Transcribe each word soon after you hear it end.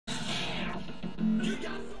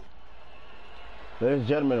Ladies and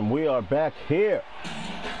gentlemen, we are back here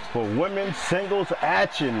for women's singles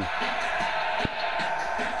action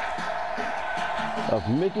of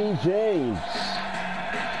Mickie James.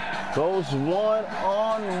 Goes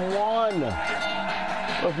one-on-one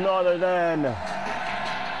with none other than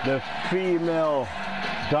the female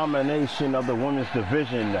domination of the women's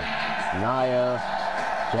division, Nia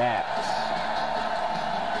Jax.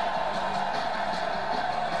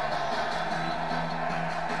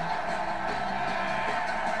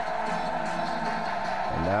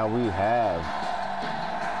 Now we have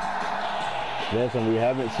this, and we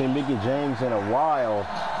haven't seen Mickie James in a while.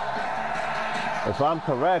 If I'm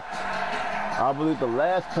correct, I believe the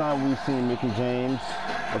last time we've seen Mickie James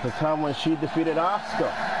was the time when she defeated Asuka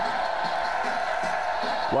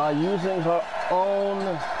while using her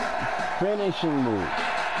own finishing move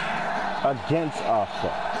against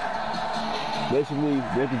Asuka. Basically,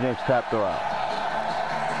 Mickie James tapped her out.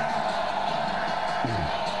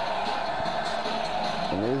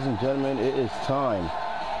 And ladies and gentlemen, it is time.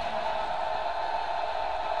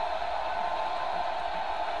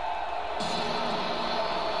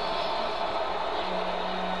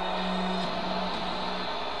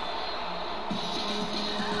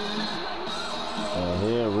 And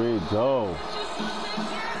here we go.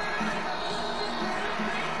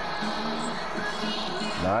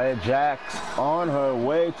 Nia Jax on her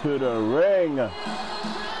way to the ring.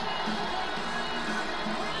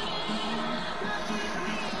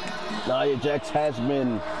 Nia Jax has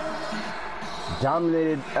been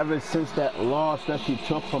dominated ever since that loss that she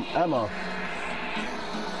took from Emma.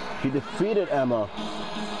 She defeated Emma,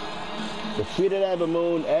 defeated Ember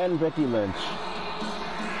Moon and Becky Lynch.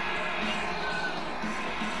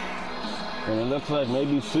 And it looks like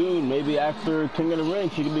maybe soon, maybe after King of the Ring,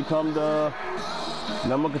 she can become the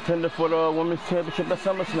number one contender for the Women's Championship at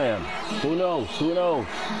SummerSlam. Who knows? Who knows?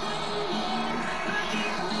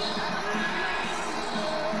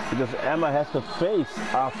 Because Emma has to face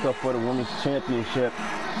Asuka for the Women's Championship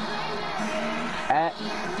at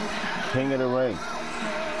King of the Ring.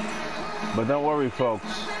 But don't worry,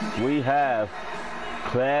 folks. We have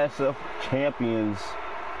Clash of Champions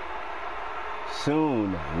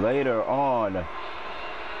soon, later on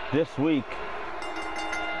this week,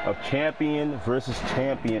 of champion versus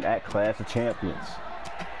champion at Clash of Champions.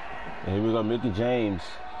 And here we go, Mickie James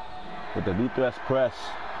with the Luther Press.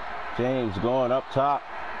 James going up top.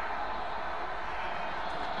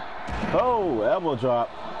 Oh, elbow drop.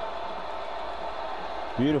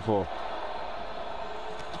 Beautiful.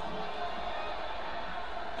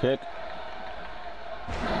 Kick.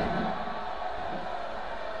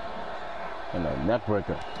 And a neck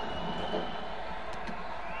breaker.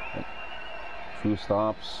 A few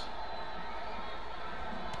stomps.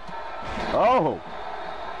 Oh!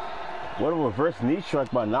 What a reverse knee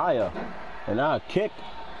strike by Nia. And now a kick.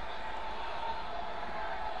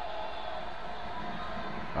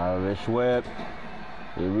 Irish whip.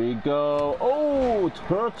 Here we go. Oh,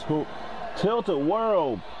 tilted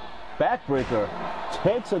whirl. Backbreaker.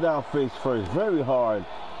 Takes her down face first. Very hard.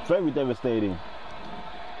 Very devastating.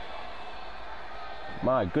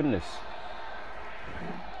 My goodness.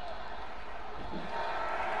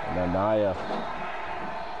 And then Nia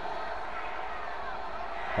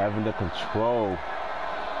having the control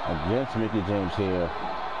against Mickie James here.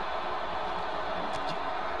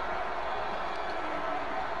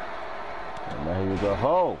 And now here we go.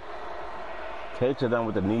 Oh! Takes her down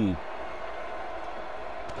with the knee.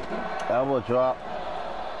 Elbow drop.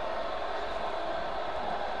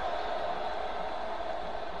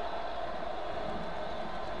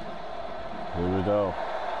 Here we go.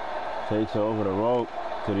 Takes her over the rope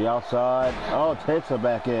to the outside. Oh, takes her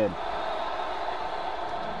back in.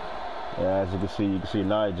 Yeah, as you can see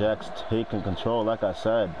Nia Jax taking control, like I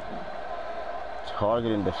said.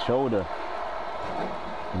 Targeting the shoulder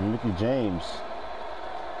of Mickie James.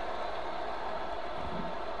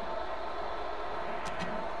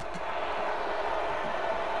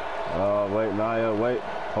 Oh, wait, Nia, wait.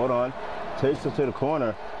 Hold on. Takes her to the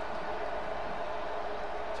corner.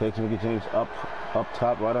 Takes Mickie James up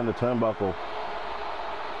top, right on the turnbuckle.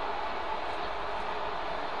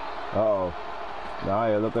 Uh-oh.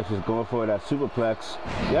 Nia, look like she's going for that superplex.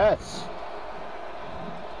 Yes!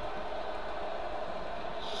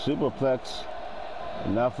 Superplex.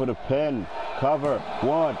 And now for the pin. Cover.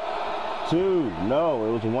 1, 2. No,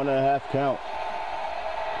 it was a 1.5 count.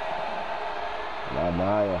 Now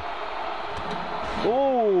Nia.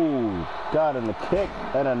 Ooh! Got in the kick.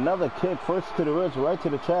 And another kick. First to the ribs, right to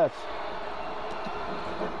the chest.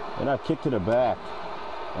 And a kick to the back.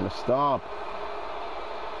 And a stomp.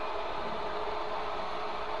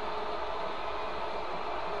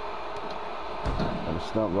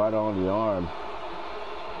 Stump right on the arm.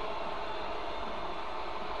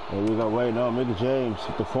 And we got waiting on Mickie James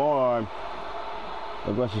with the forearm.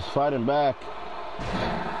 Look like she's fighting back.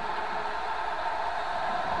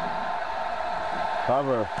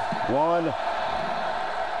 Cover. One.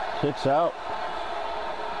 Kicks out.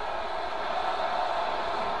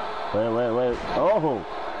 Wait. Oh!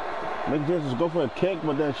 Mickie James was going for a kick,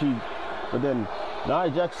 but then Nia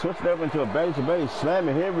Jax switched up into a belly-to-belly slam,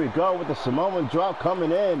 and here we go with the Samoan drop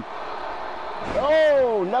coming in.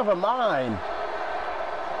 Oh, never mind.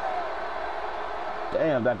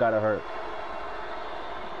 Damn, that gotta hurt.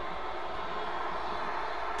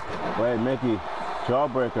 Wait, Mickie,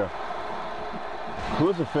 jawbreaker,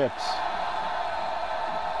 crucifix.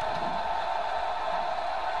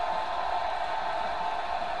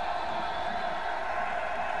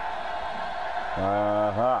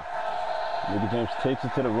 Mickie James takes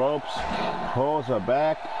it to the ropes, pulls her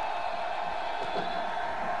back.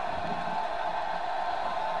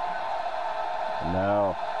 And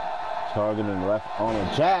now targeting the left arm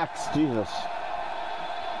of Jax. Jesus.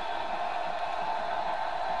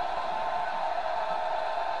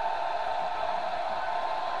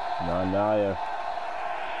 Now Nia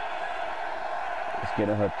is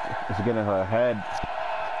getting her head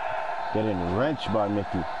getting wrenched by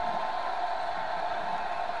Mickie.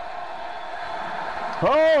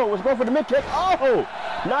 Oh, was going for the mid-kick. Oh!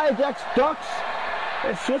 Nia Jax ducks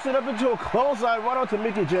and shifts it up into a clothesline right onto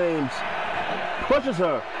Mickie James. Pushes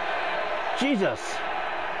her. Jesus.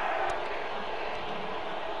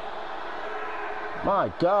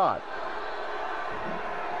 My God.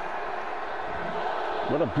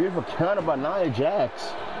 What a beautiful counter by Nia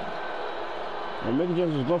Jax. And Mickie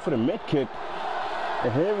James was going for the mid-kick.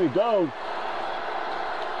 And here we go.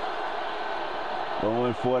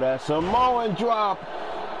 Going for that Samoan drop.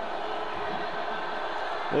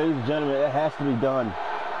 Ladies and gentlemen, it has to be done.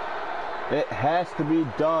 It has to be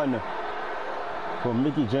done for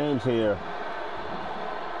Mickie James here.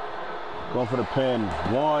 Going for the pin.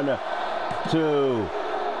 1, 2,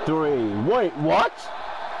 3. Wait, what?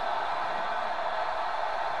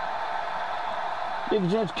 Mickie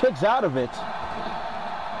James kicks out of it.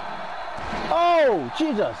 Oh,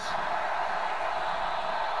 Jesus.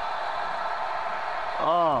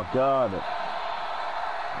 Oh, God.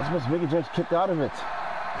 That's supposed to Mickie James kicked out of it.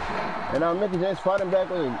 And now Mickie James fighting back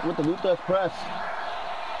with the Luther's press.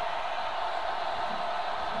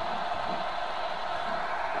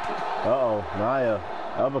 Uh-oh, Nia.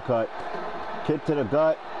 Uppercut. Kick to the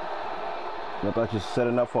gut. Look like she's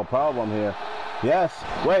setting up for a powerbomb here. Yes.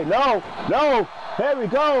 Wait, no. Here we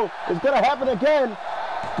go. It's going to happen again.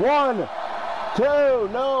 1, 2,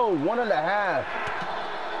 no. 1.5.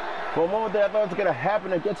 For a moment there, I thought it was going to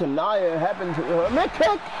happen again to Nia. It happened to her.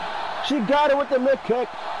 Mid-kick! She got it with the mid-kick.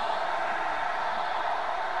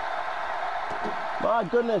 My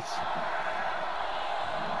goodness.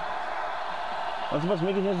 I'm supposed to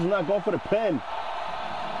Mickie James is not going for the pin.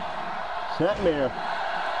 Snapmare.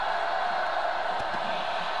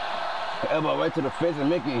 Elbow right to the face of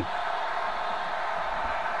Mickie.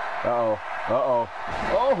 Uh-oh.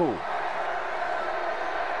 Oh!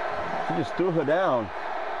 She just threw her down.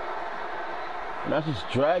 Now she's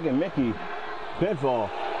dragging Mickie. Pinfall.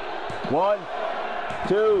 1,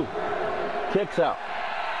 2. Kicks out.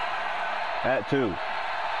 At 2.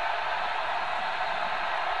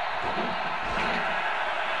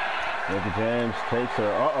 Mickie James takes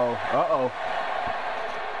her. Uh-oh.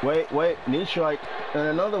 Wait. Knee strike. And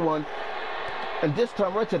another one. And this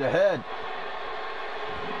time right to the head.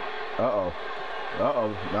 Uh-oh.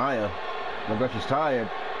 Nia. Look like she's tired.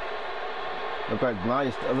 Look like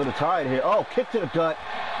Nia's a little tired here. Oh, kick to the gut.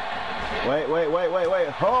 Wait.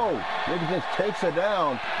 Oh! Mickie James takes her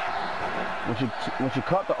down. When she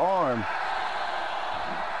caught the arm.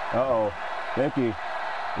 Uh-oh. Mickie.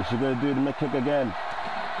 Is she going to do the mid-kick again?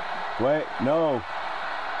 Wait, no.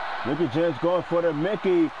 Mickie James going for the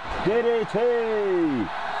Mickie DDT.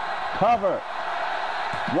 Cover.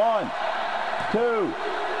 1, 2,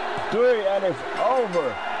 3, and it's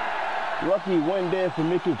over. Lucky win there for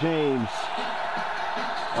Mickie James.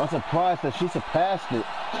 I'm surprised that she surpassed it.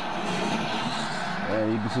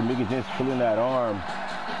 And you can see Mickie James pulling that arm.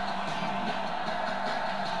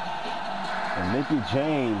 And Mickie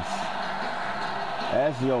James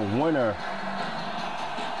as your winner.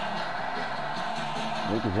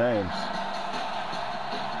 Mickie James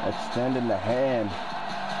extending the hand.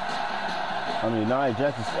 I mean, Nia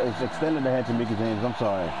Jax is extending the hand to Mickie James. I'm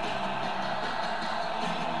sorry.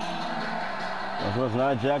 As well as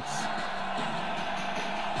Nia Jax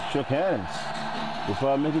shook hands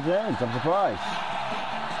before Mickie James. I'm surprised.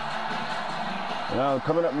 Now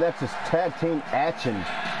coming up next is tag team action.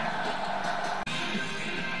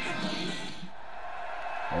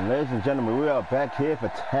 And ladies and gentlemen, we are back here for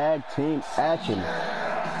tag team action.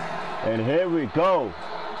 And here we go.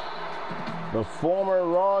 The former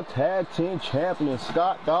Raw tag team champion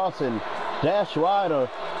Scott Dawson, Dash Wilder,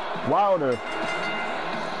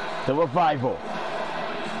 the Revival.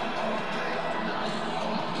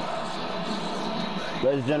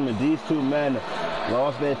 Ladies and gentlemen, these two men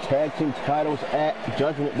lost their tag team titles at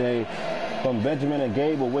Judgment Day from Benjamin and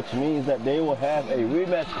Gable, which means that they will have a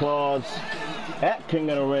rematch clause at King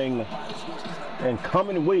of the Ring in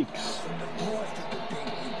coming weeks.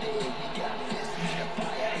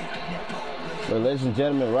 But ladies and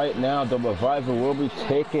gentlemen, right now the Revival will be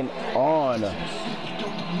taking on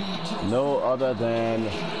no other than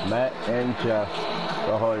Matt and Jeff,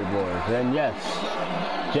 the Hardy Boys. And yes,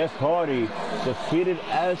 Jeff Hardy defeated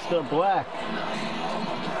Aleister Black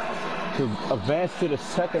to advance to the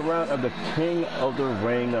second round of the King of the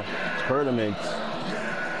Ring tournament.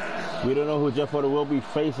 We don't know who Jeff Hardy will be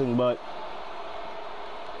facing, but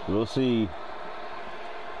we'll see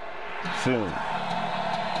soon.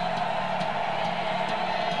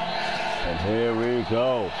 And here we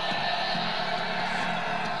go.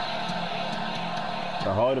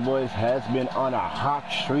 The Hardy Boys has been on a hot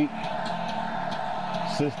streak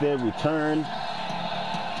since their return.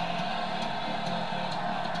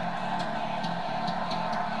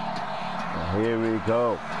 And here we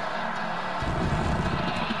go.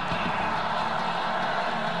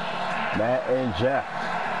 Matt and Jeff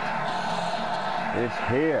is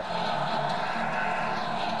here.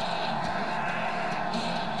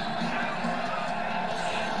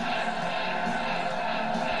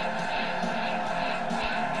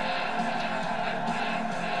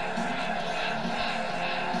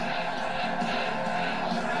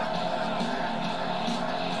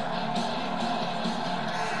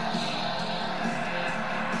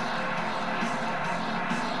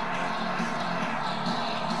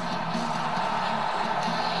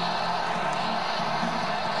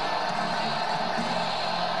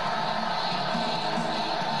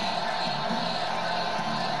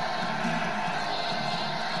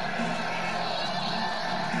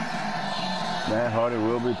 Matt Hardy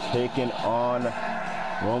will be taking on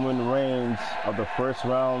Roman Reigns of the first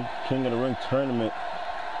round King of the Ring tournament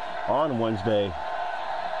on Wednesday.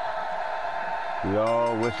 We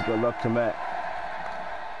all wish good luck to Matt.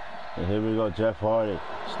 And here we go, Jeff Hardy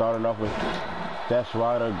starting off with Dash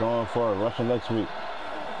Wilder going for a Russian leg sweep.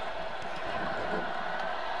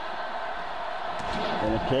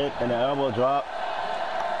 And a kick and an elbow drop.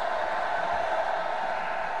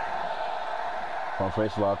 Front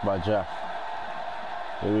face lock by Jeff.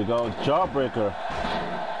 Here we go, jawbreaker.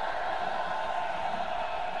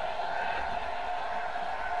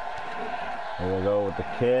 Here we go with the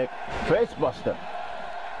kick, face buster.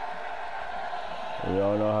 We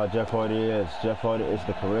all know how Jeff Hardy is. Jeff Hardy is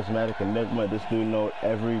the charismatic enigma. This dude knows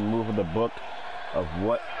every move of the book of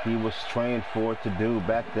what he was trained for to do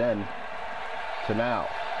back then to now.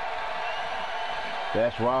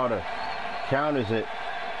 Dash Wilder counters it.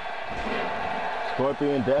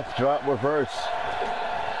 Scorpion death drop reverse.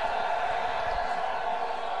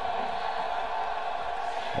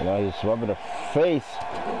 And now he's rubbing the face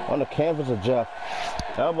on the canvas of Jeff.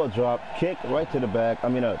 Elbow drop, kick right to the back.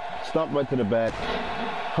 Stomp right to the back.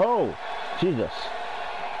 Oh, Jesus.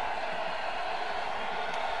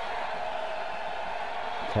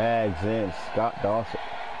 Tags in Scott Dawson.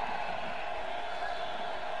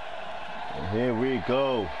 And here we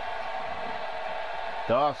go.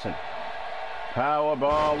 Dawson.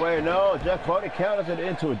 Powerbomb. Wait, no. Jeff Hardy counters it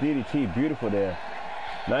into a DDT. Beautiful there.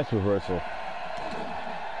 Nice reversal.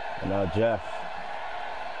 And now Jeff.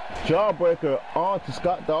 Jawbreaker on to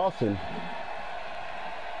Scott Dawson.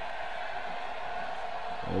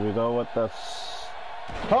 Here we go with the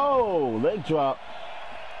leg drop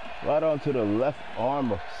right onto the left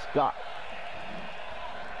arm of Scott.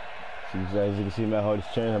 As you can see, Matt Hardy's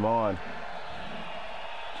cheering him on.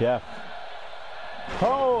 Jeff.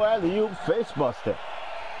 Alley-oop face buster.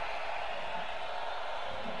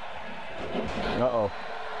 Uh-oh.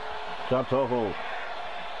 Drop toe hold.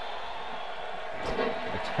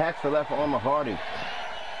 Attacks the left arm of Hardy.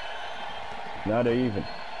 Now they're even.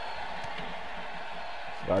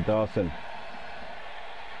 Scott Dawson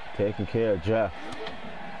taking care of Jeff.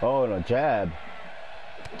 Oh, and a jab.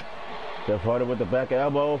 Jeff Hardy with the back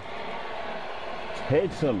elbow.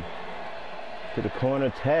 Takes him to the corner.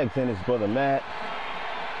 Tags in his brother Matt.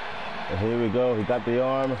 And here we go. He got the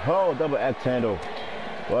arm. Oh, double axe handle.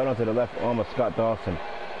 Right onto the left arm of Scott Dawson.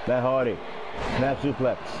 Matt Hardy. Snap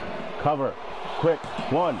suplex. Cover. Quick.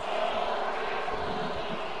 1,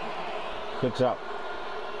 Kicks out.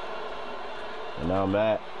 And now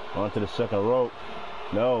Matt onto the second rope.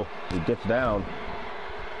 No, he gets down.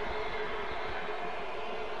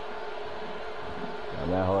 Now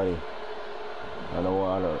Matt Hardy.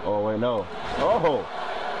 Oh wait, no. Oh!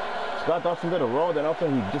 Scott Dawson did a roll, then also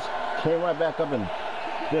he just came right back up and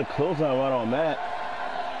did a clothesline right on Matt.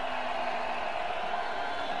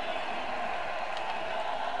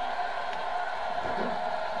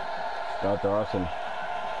 Scott Dawson.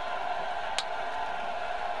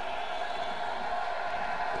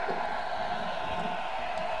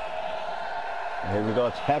 And here we go,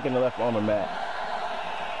 attacking the left arm of Matt.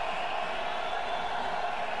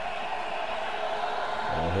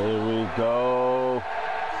 And here we go.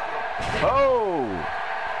 Oh!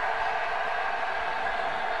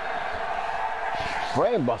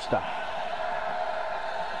 Frame buster.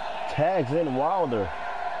 Tags in Wilder.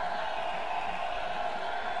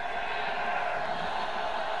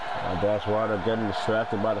 Dash Wilder getting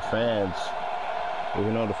distracted by the fans.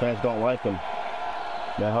 Even though the fans don't like him.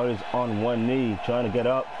 Matt Hardy's on one knee, trying to get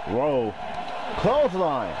up. Roll.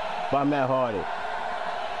 Clothesline by Matt Hardy.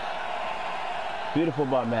 Beautiful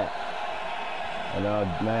by Matt. And now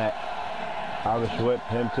Matt, Irish whip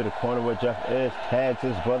him to the corner where Jeff is. Tags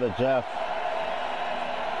his brother Jeff.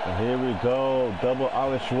 And here we go. Double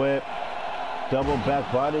Irish whip. Double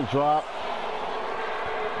back body drop.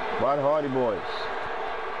 By the Hardy boys.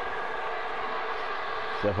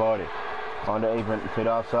 Jeff Hardy on the apron, fit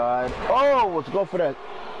outside. Oh, let's go for that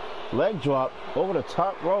leg drop over the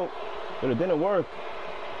top rope, but it didn't work.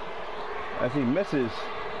 As he misses,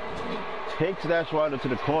 takes Dash Wilder to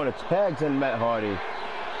the corner, tags in Matt Hardy.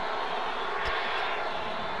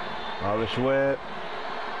 Irish whip,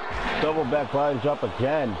 double back body drop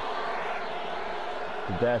again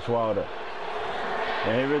to Dash Wilder.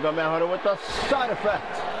 And here we go, Matt Hardy with the side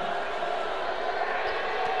effect.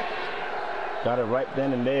 Got it right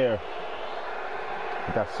then and there.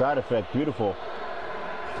 With that side effect, beautiful.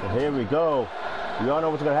 And here we go. We all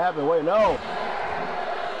know what's gonna happen. Wait, no.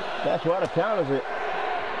 That's why the counters it.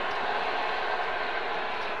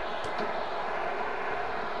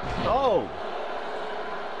 Oh!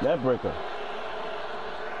 Net breaker.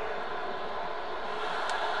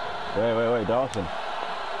 Wait, Dawson.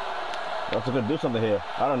 Dawson gonna do something here.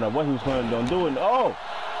 I don't know what he was gonna do. And oh!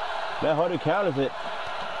 Matt Hardy counters it.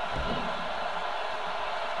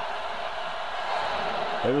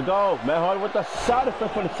 Here we go. Matt Hardy with the side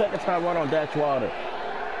effect for the second time run on Dash Wilder.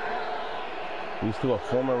 These two are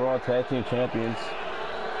former Raw Tag Team Champions.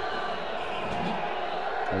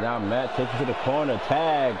 And now Matt takes it to the corner.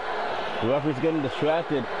 Tag. The referee's getting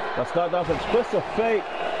distracted. Now Scott Dawson twists of fate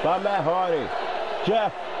by Matt Hardy.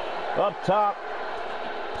 Jeff up top.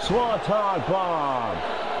 Swanton bomb.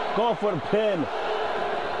 Going for the pin.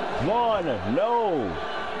 One. No.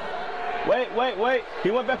 Wait.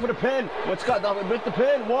 He went back for the pin. When Scott Dawson breaks the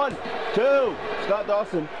pin. 1, 2. Scott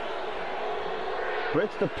Dawson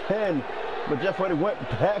breaks the pin. But Jeff Hardy went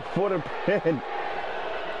back for the pin.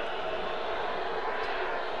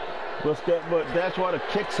 But Dash Wilder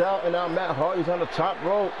kicks out, and now Matt Hardy's on the top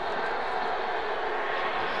rope.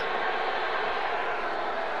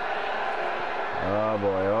 Oh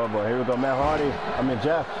boy. Here we go, Matt Hardy.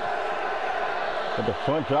 Jeff. With the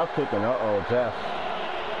front drop kick, and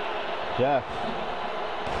Jeff.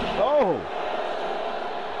 Oh!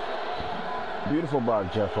 Beautiful by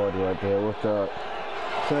Jeff Hardy right there with the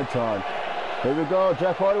senton. Here we go,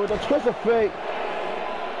 Jeff Hardy with a twist of fate.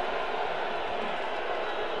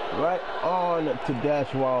 Right on to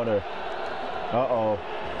Dash Wilder.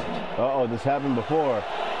 This happened before.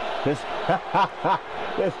 This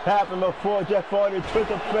happened before. Jeff Hardy,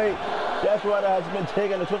 twist of fate. Dash Wilder has been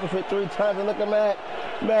taking the twist of fate 3 times, and look at Matt.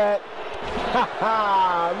 Matt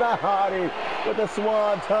Hardy with the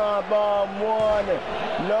swanton bomb. 1.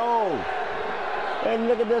 No. And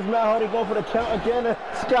look at this, Matt Hardy go for the count again, and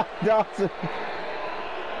Scott Dawson.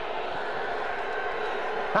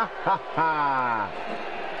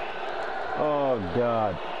 Oh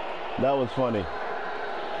God, that was funny.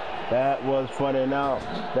 That was funny. Now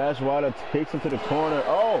Dash Wilder takes him to the corner.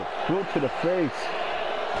 Oh, boot to the face.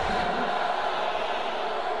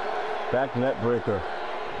 Back net breaker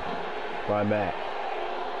by Matt.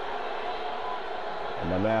 And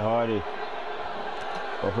now Matt Hardy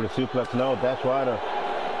go for the suplex. No, Dash Wilder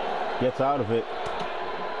gets out of it.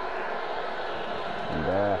 And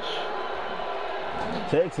Dash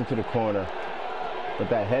takes him to the corner with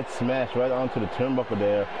that head smash right onto the turnbuckle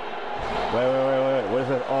there. Wait. What is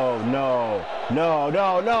that? Oh, no.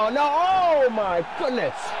 Oh, my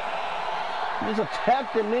goodness. He just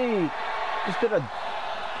attacked the knee. Just did a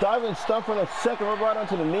diving stomp from the second right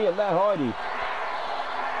onto the knee of Matt Hardy.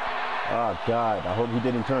 Oh God, I hope he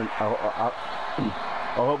didn't turn. I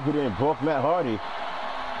hope he didn't broke Matt Hardy.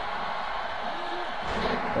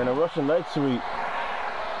 And a Russian leg sweep.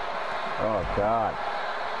 Oh God.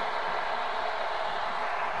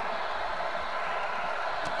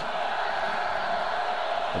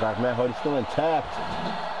 I got Matt Hardy still intact.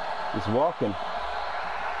 He's walking.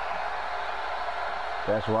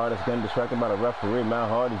 That's why it's getting distracted by the referee. Matt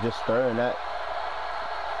Hardy just staring at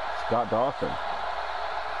Scott Dawson.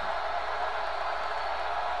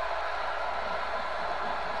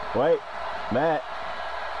 Wait, Matt.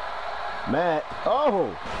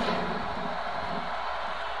 Oh!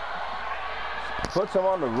 Puts him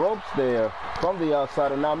on the ropes there from the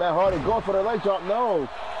outside, and now Matt Hardy going for the leg drop. No,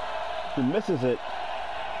 he misses it.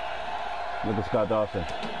 Look at Scott Dawson.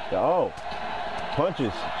 Oh,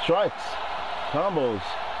 punches, strikes, combos.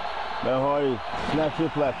 Matt Hardy snap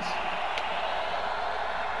suplex.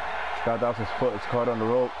 Scott Dawson's foot is caught on the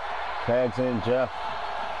rope. Tags in Jeff.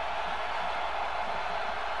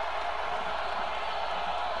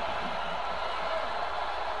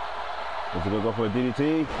 Is he gonna go for a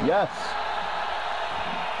DDT? Yes.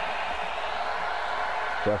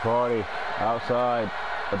 Jeff Hardy outside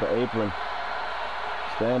of the apron,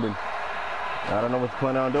 standing. I don't know what's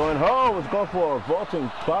planning on doing. Oh, it's going for a vaulting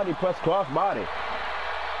body press cross body.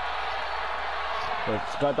 But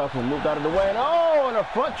Scott Dawson moved out of the way, and oh, and a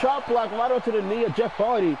front chop block right onto the knee of Jeff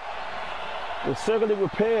Hardy. The circularly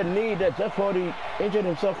repaired knee that Jeff Hardy injured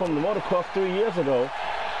himself from the motocross 3 years ago.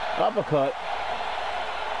 Uppercut.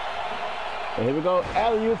 And here we go,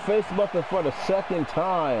 alley-oop face buster for the second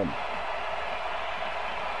time.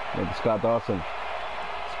 Look at Scott Dawson.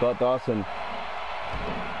 Scott Dawson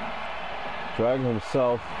dragging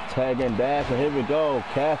himself, tag and dash, and here we go,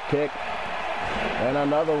 calf kick, and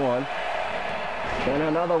another one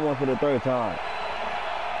for the third time.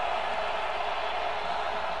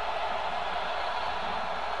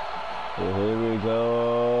 And here we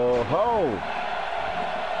go, ho!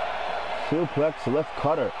 Suplex left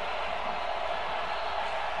cutter.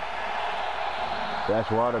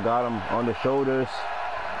 Dash Water got him on the shoulders.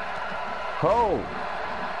 Ho!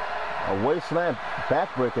 A waistland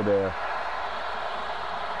backbreaker there.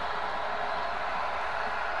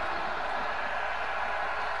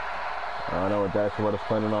 I don't know what Dash Water's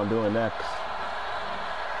planning on doing next.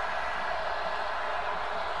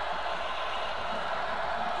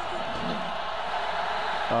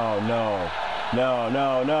 Oh no.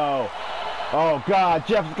 No. Oh God,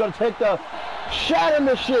 Jeff's gonna take the Shatter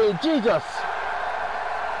Machine, Jesus!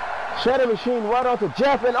 Shatter Machine right onto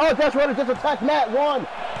Jeff, and oh, Dash Water just attacked Matt. 1,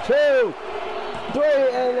 2, 3,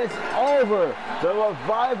 and it's over. The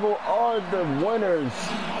Revival are the winners.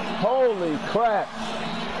 Holy crap.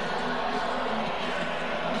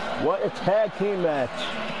 What a tag team match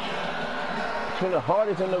between the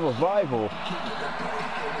Hardys and the Revival.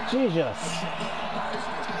 Jesus.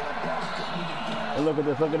 And look at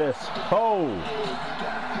this. Oh.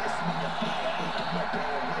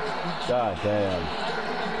 God damn.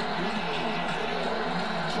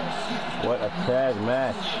 What a tag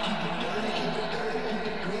match.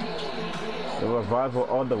 The Revival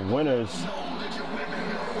are the winners.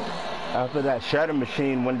 After that Shatter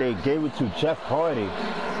Machine, when they gave it to Jeff Hardy.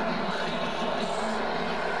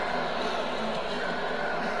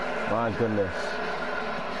 My goodness.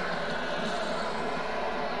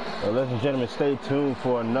 Well, ladies and gentlemen, stay tuned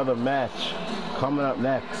for another match coming up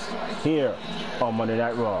next here on Monday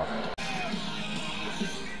Night Raw.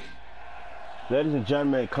 Ladies and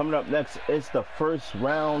gentlemen, coming up next is the first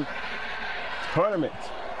round tournament.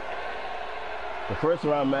 The first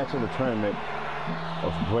round match of the tournament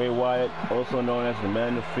of Bray Wyatt, also known as the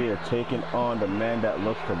Man of Fear, taking on the man that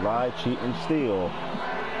looks to lie, cheat, and steal,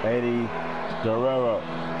 Eddie Guerrero.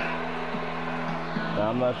 Now,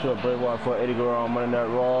 I'm not sure if Bray Wyatt fought Eddie Guerrero on Monday Night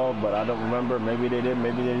Raw, but I don't remember. Maybe they did,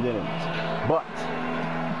 maybe they didn't. But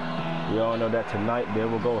we all know that tonight they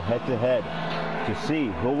will go head-to-head to see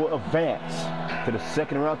who will advance to the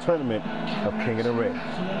second round tournament of King of the Ring.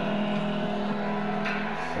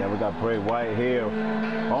 And we got Bray Wyatt here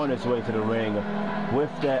on his way to the ring with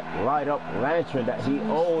that light up lantern that he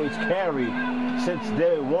always carried since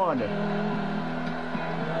day one.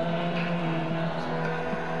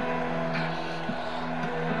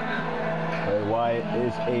 Bray Wyatt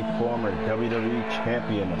is a former WWE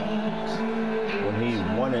champion when he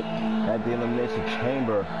won it at the Elimination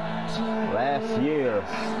Chamber last year.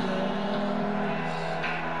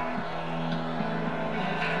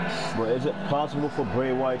 But is it possible for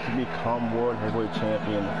Bray Wyatt to become World Heavyweight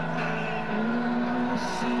Champion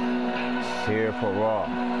here for Raw?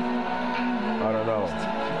 I don't know.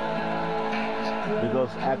 because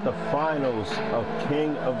at the finals of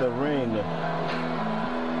King of the Ring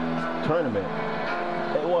tournament,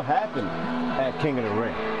 it will happen at King of the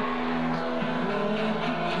Ring.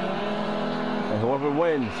 And whoever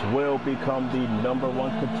wins will become the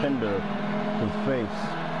 #1 contender to face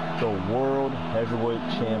the World Heavyweight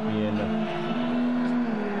Champion,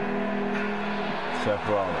 Seth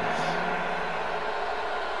Rollins.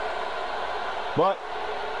 But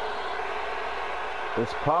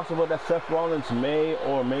it's possible that Seth Rollins may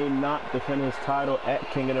or may not defend his title at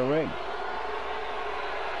King of the Ring.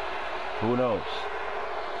 Who knows?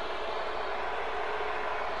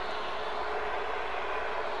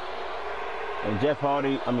 And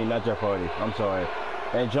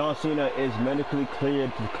and John Cena is medically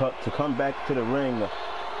cleared to come back to the ring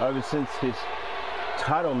ever since his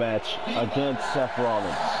title match against Seth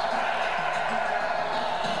Rollins.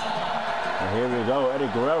 And here we go, Eddie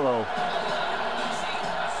Guerrero.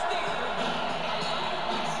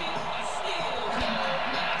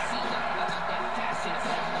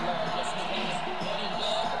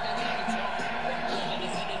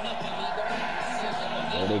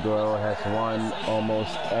 Eddie Guerrero has won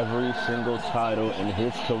almost every single title in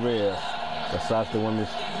his career besides the women's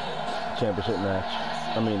championship match.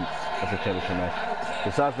 That's a championship match.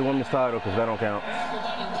 Besides the women's title, because that don't count.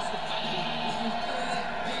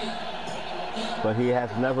 But he has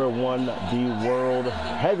never won the World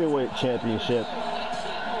Heavyweight Championship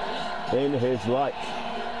in his life.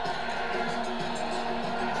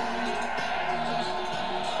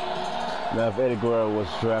 Now, if Eddie Guerrero was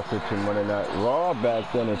drafted to Monday Night Raw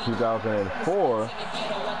back then in 2004,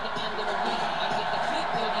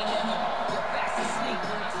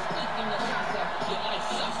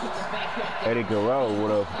 Eddie Guerrero would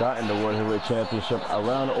have gotten the World Heavyweight Championship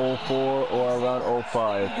around 04 or around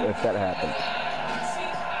 05 if that happened.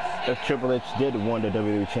 If Triple H did win the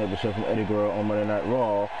WWE Championship from Eddie Guerrero on Monday Night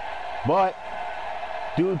Raw, but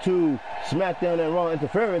due to SmackDown and Raw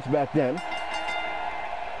interference back then,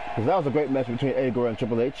 because that was a great match between Eddie Guerrero and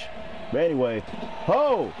Triple H. But anyway,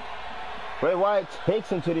 Bray Wyatt takes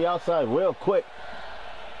him to the outside real quick.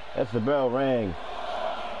 That's the bell rang.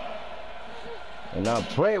 And now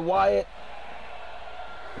Bray Wyatt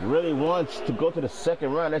really wants to go to the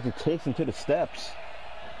second round as he takes him to the steps.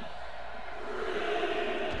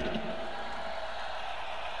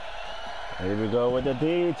 Here we go with the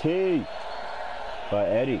DT by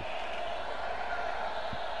Eddie.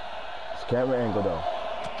 It's camera angle though.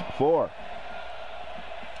 4.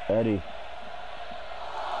 Eddie.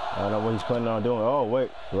 I don't know what he's planning on doing. Oh, wait.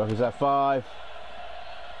 The ref is at 5.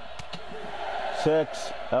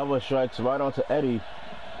 6. Elbow strikes right onto Eddie.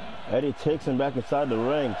 Eddie takes him back inside the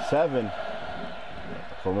ring. 7.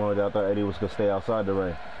 For a moment, I thought Eddie was going to stay outside the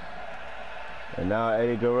ring. And now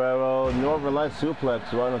Eddie Guerrero, Northern Light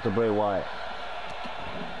suplex right onto Bray Wyatt.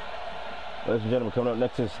 Ladies and gentlemen, coming up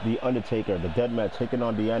next is The Undertaker, the dead man, taking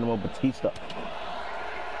on the Animal Batista.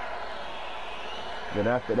 Then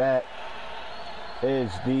after that is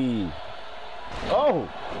the... Oh,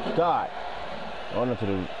 God. On into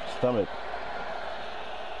the stomach.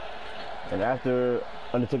 And after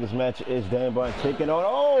Undertaker's match is Daniel Bryan taking on...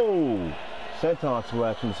 Oh! Senton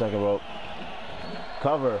splash from the second rope.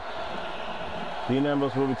 Cover. Dean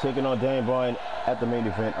Ambrose will be taking on Daniel Bryan at the main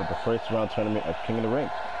event of the first round tournament of King of the Ring.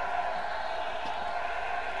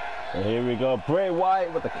 And here we go. Bray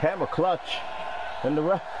Wyatt with the camera clutch. And the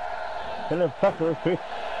ref. And the referee.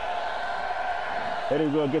 Eddie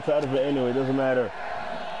Guerrero gets out of it anyway. Doesn't matter.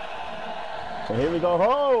 And here we go.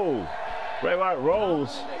 Oh! Bray Wyatt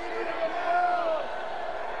rolls.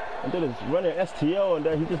 And did his running STO. And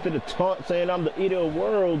then he just did a taunt saying, "I'm the eater of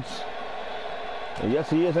worlds." And yes,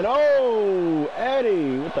 he is. And oh!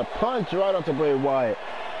 Eddie with the punch right onto Bray Wyatt.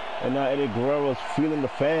 And now Eddie Guerrero's feeling the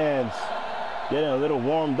fans. Getting a little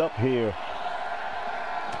warmed up here.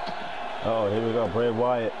 Oh, here we go. Bray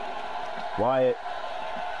Wyatt. Wyatt.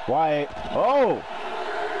 Oh!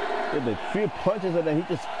 Did a few punches and then he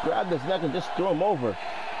just grabbed his neck and just threw him over.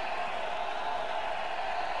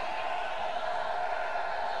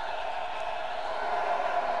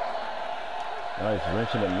 Now he's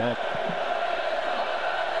wrenching the neck.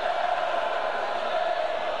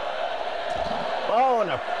 Oh,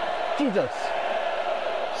 no. Jesus.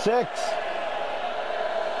 6.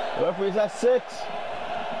 The referee's at 6.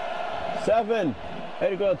 7.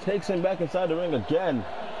 Eddie Guerrero takes him back inside the ring again.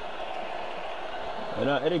 And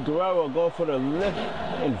now Eddie Guerrero going for the lift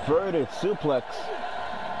inverted suplex.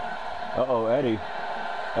 Uh-oh, Eddie.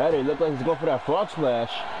 Eddie looked like he's going for that frog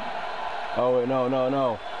splash. Oh, wait, no.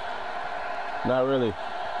 Not really.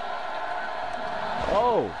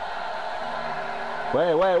 Oh.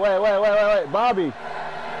 Wait. Bobby.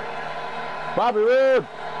 Bobby Roode,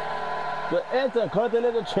 the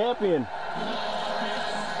Intercontinental Champion.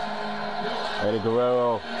 Eddie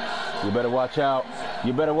Guerrero, you better watch out.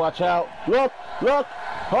 You better watch out. Look, look,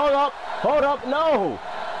 hold up, no.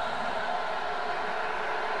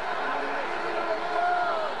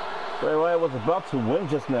 Bray Wyatt was about to win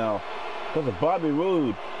just now because of Bobby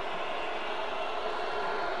Roode.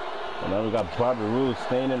 And now we got Bobby Roode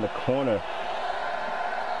staying in the corner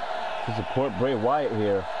to support Bray Wyatt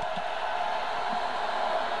here.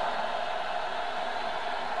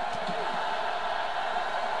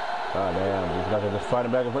 Oh damn, these guys are just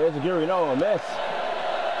fighting back and forth. It's no, a miss.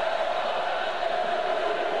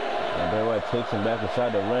 And Bray Wyatt takes him back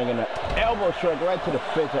inside the ring and an elbow strike right to the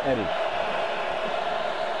face of Eddie.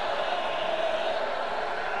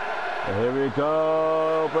 And here we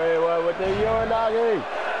go, Bray Wyatt with the Uranagi.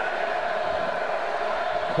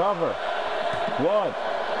 Cover. 1,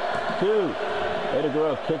 2. Eddie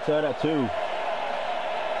Guerrero kicks out at 2.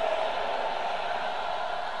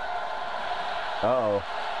 Uh-oh.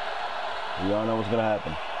 We all know what's gonna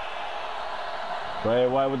happen. Bray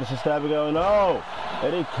Wyatt with the Sister Abigail. No!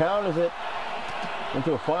 Eddie counters it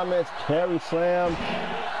into a fireman's carry slam.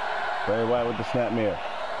 Bray Wyatt with the snapmare.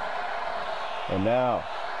 And now,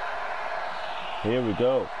 here we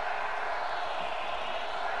go.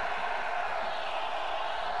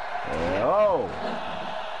 And oh!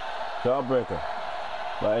 Jawbreaker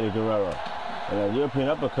by Eddie Guerrero. And a European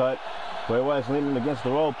uppercut. Bray Wyatt's leaning against the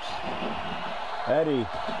ropes. Eddie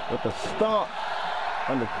with the stomp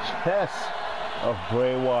on the chest of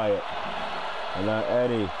Bray Wyatt. And now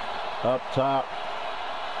Eddie up top.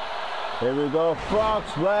 Here we go. Frog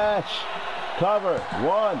splash. Cover.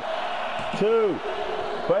 1, 2.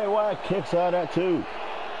 Bray Wyatt kicks out at 2.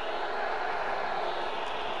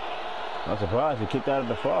 I'm surprised he kicked out of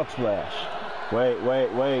the frog splash. Wait.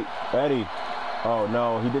 Eddie. Oh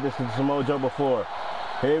no, he did this to Samoa Joe before.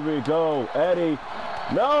 Here we go. Eddie.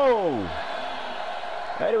 No!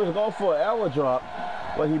 Eddie was going for an elbow drop,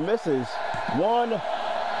 but he misses. 1.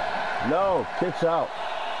 No, kicks out.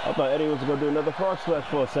 I thought Eddie was going to do another frog splash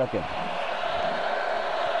for a second.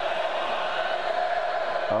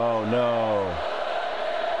 Oh no.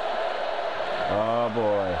 Oh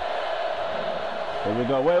boy. Here we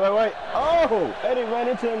go. Wait. Oh! Eddie ran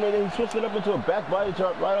into him and then he switched it up into a back body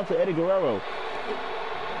drop right onto Eddie Guerrero.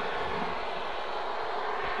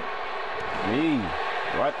 Knee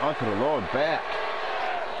right onto the lower back.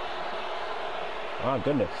 Oh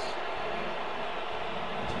goodness.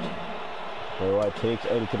 Bray Wyatt takes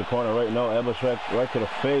Eddie to the corner right now. Elbow strike right to the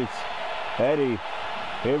face. Eddie.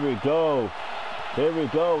 Here we go.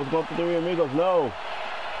 What's going for the Three Amigos? No.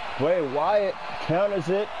 Bray Wyatt counters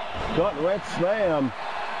it. Gut wrench slam.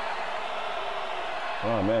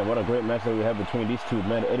 Oh man, what a great match that we have between these two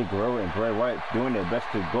men. Eddie Guerrero and Bray Wyatt doing their best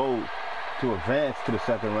to go to advance to the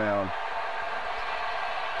second round.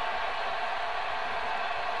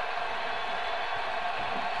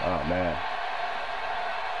 Oh man.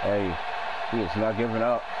 Hey, he is not giving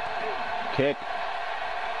up. Kick.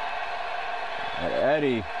 And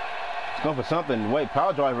Eddie is going for something. Wait,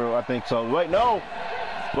 power driver, I think so. Wait, no.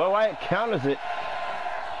 Bray Wyatt counters it.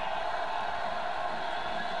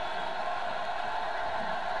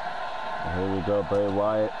 And here we go, Bray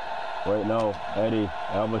Wyatt. Wait, no. Eddie,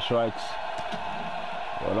 elbow strikes.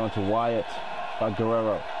 Right on to Wyatt by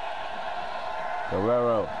Guerrero.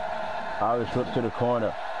 Irish whip to the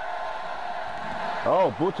corner.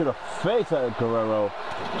 Oh, boot to the face at Guerrero.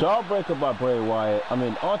 Jawbreaker by Bray Wyatt.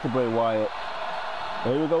 Onto Bray Wyatt.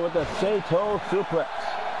 And here we go with the Sato suplex.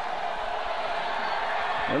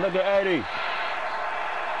 And look at Eddie.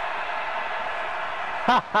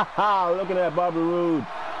 Ha! Looking at Bobby Roode.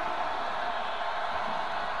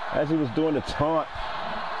 As he was doing the taunt.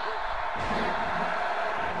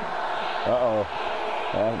 Uh-oh.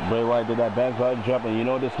 Bray Wyatt did that back body drop, and you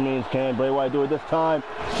know what this means. Can Bray Wyatt do it this time?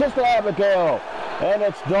 Sister Abigail. And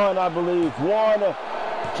it's done, I believe. 1,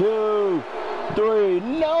 2, 3.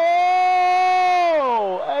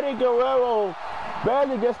 No! Eddie Guerrero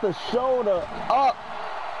barely gets the shoulder up.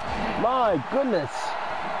 My goodness.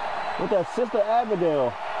 With that Sister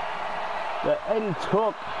Abigail that Eddie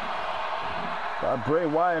took by Bray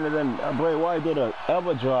Wyatt, and then Bray Wyatt did an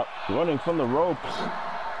elbow drop running from the ropes.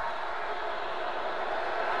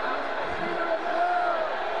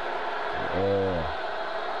 Yeah.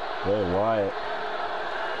 Bray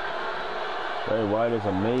Wyatt is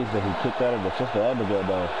amazed that he kicked out of the Sister Abigail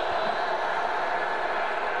though.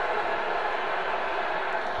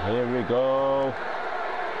 Here we go.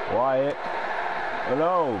 Wyatt. Oh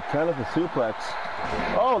no, counters the suplex.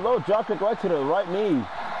 Oh, low drop kick right to the right knee.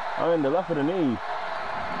 The left of the knee.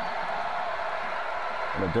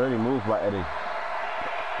 A dirty move by Eddie.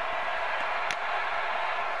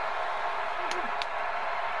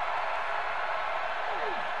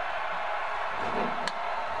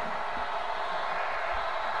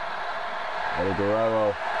 Eddie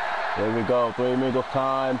Guerrero. Here we go. 3 minutes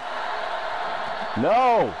time.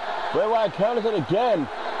 No! Bray Wyatt counters it again.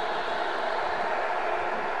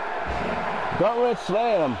 Gauntlet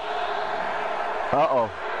slam.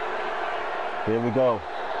 Uh-oh. Here we go.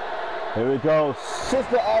 Here we go.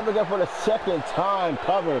 Sister Abigail for the second time.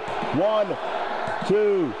 Covered. 1,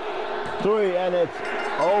 2, 3, and it's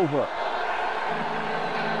over.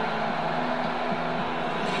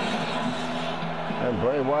 And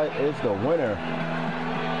Bray Wyatt is the winner.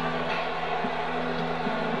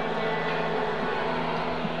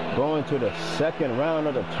 Going to the second round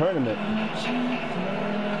of the tournament.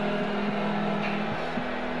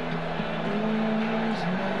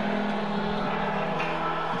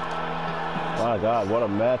 My God, what a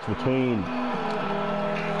match between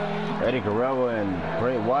Eddie Guerrero and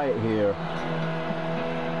Bray Wyatt here.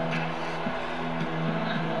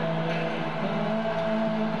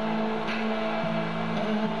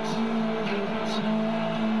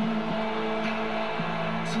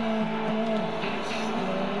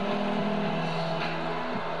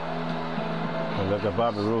 And look at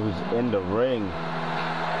Bobby Roode, who's in the ring,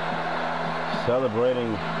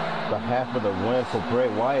 celebrating the half of the win for Bray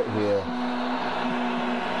Wyatt here.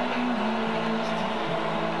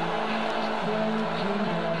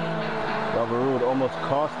 Bobby Roode almost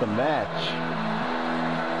cost the match.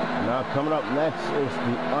 Now coming up next is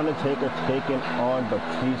The Undertaker taking on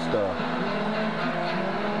Batista.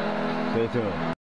 Stay tuned.